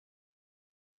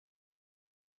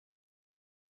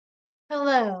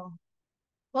Hello,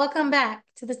 welcome back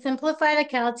to the Simplify the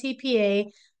CalTPA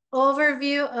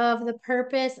overview of the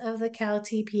purpose of the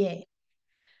CalTPA.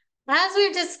 As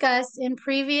we've discussed in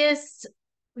previous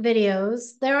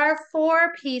videos, there are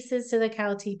four pieces to the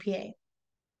CalTPA.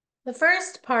 The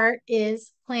first part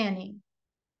is planning.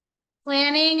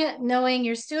 Planning, knowing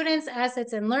your students'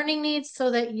 assets and learning needs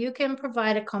so that you can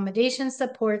provide accommodations,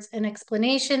 supports, and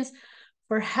explanations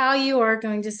for how you are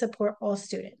going to support all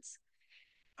students.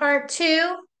 Part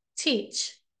two,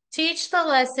 teach. Teach the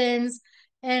lessons.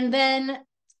 And then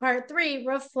part three,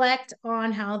 reflect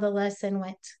on how the lesson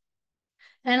went.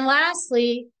 And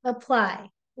lastly, apply.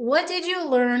 What did you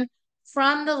learn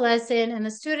from the lesson and the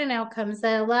student outcomes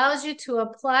that allows you to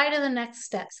apply to the next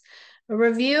steps? A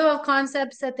review of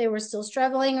concepts that they were still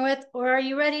struggling with, or are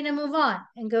you ready to move on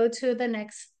and go to the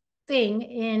next thing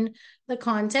in the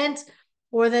content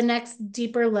or the next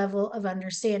deeper level of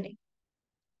understanding?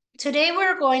 Today,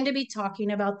 we're going to be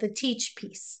talking about the teach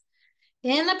piece.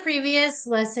 In the previous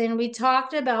lesson, we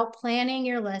talked about planning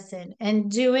your lesson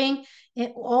and doing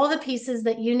all the pieces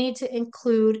that you need to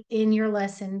include in your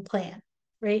lesson plan,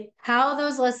 right? How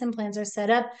those lesson plans are set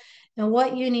up and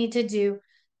what you need to do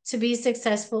to be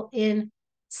successful in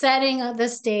setting the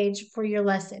stage for your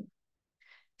lesson.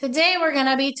 Today, we're going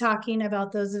to be talking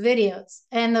about those videos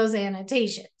and those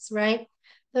annotations, right?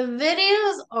 The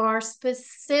videos are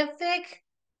specific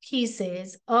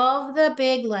pieces of the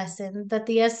big lesson that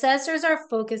the assessors are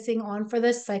focusing on for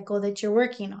the cycle that you're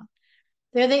working on.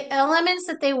 They're the elements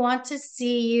that they want to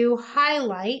see you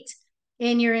highlight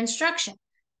in your instruction.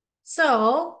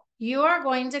 So you are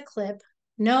going to clip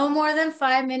no more than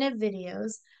 5-minute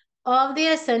videos of the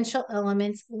essential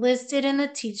elements listed in the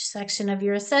teach section of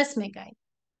your assessment guide.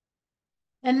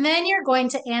 And then you're going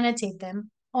to annotate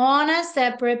them on a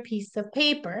separate piece of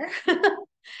paper.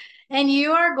 And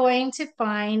you are going to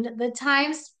find the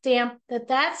timestamp that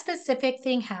that specific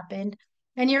thing happened.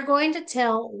 And you're going to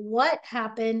tell what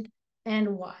happened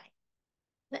and why.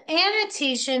 The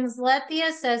annotations let the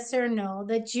assessor know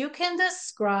that you can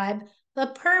describe the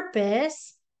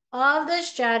purpose of the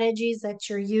strategies that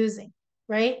you're using,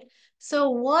 right?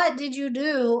 So what did you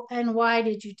do and why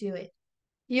did you do it?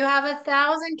 You have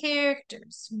 1,000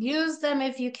 characters. Use them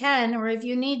if you can or if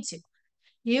you need to.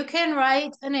 You can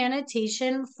write an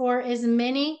annotation for as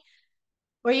many,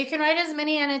 or you can write as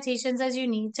many annotations as you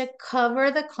need to cover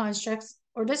the constructs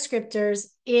or descriptors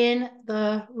in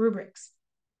the rubrics.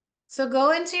 So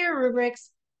go into your rubrics,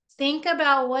 think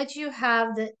about what you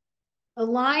have that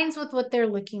aligns with what they're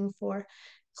looking for.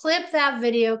 Clip that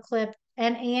video clip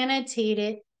and annotate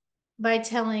it by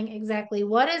telling exactly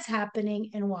what is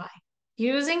happening and why.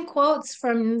 Using quotes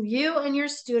from you and your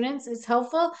students is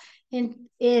helpful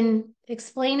in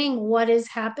explaining what is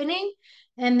happening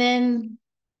and then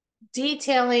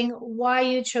detailing why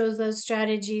you chose those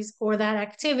strategies or that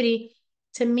activity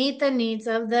to meet the needs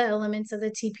of the elements of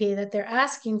the TPA that they're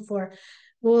asking for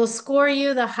will score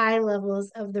you the high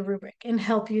levels of the rubric and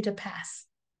help you to pass.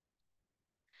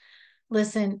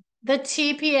 Listen, the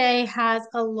TPA has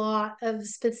a lot of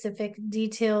specific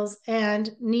details and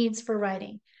needs for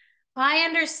writing. I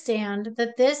understand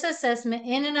that this assessment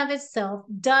in and of itself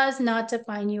does not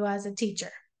define you as a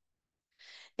teacher.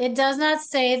 It does not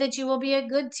say that you will be a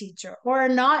good teacher or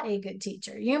not a good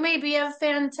teacher. You may be a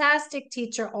fantastic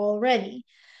teacher already,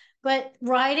 but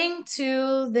writing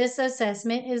to this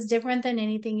assessment is different than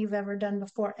anything you've ever done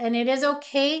before. And it is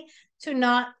okay to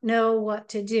not know what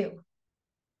to do.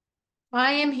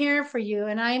 I am here for you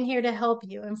and I am here to help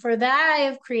you. And for that, I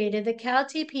have created the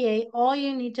CalTPA All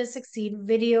You Need to Succeed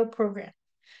video program.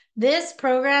 This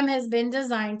program has been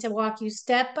designed to walk you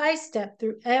step by step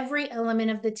through every element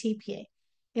of the TPA,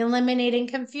 eliminating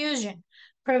confusion,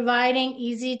 providing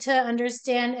easy to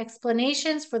understand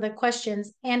explanations for the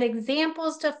questions and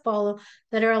examples to follow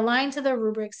that are aligned to the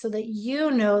rubric so that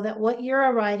you know that what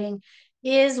you're writing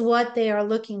is what they are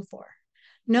looking for.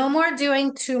 No more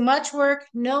doing too much work,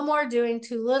 no more doing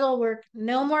too little work,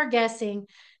 no more guessing.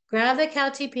 Grab the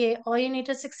CalTPA All You Need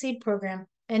to Succeed program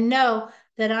and know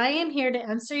that I am here to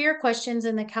answer your questions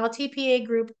in the CalTPA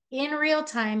group in real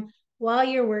time while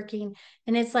you're working.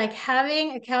 And it's like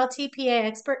having a CalTPA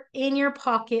expert in your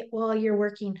pocket while you're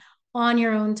working on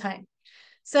your own time.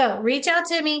 So reach out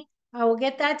to me. I will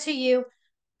get that to you.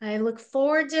 I look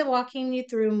forward to walking you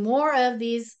through more of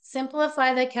these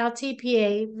Simplify the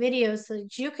CalTPA videos so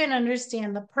that you can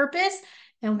understand the purpose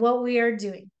and what we are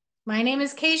doing. My name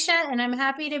is Keisha, and I'm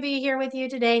happy to be here with you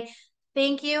today.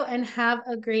 Thank you and have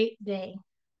a great day.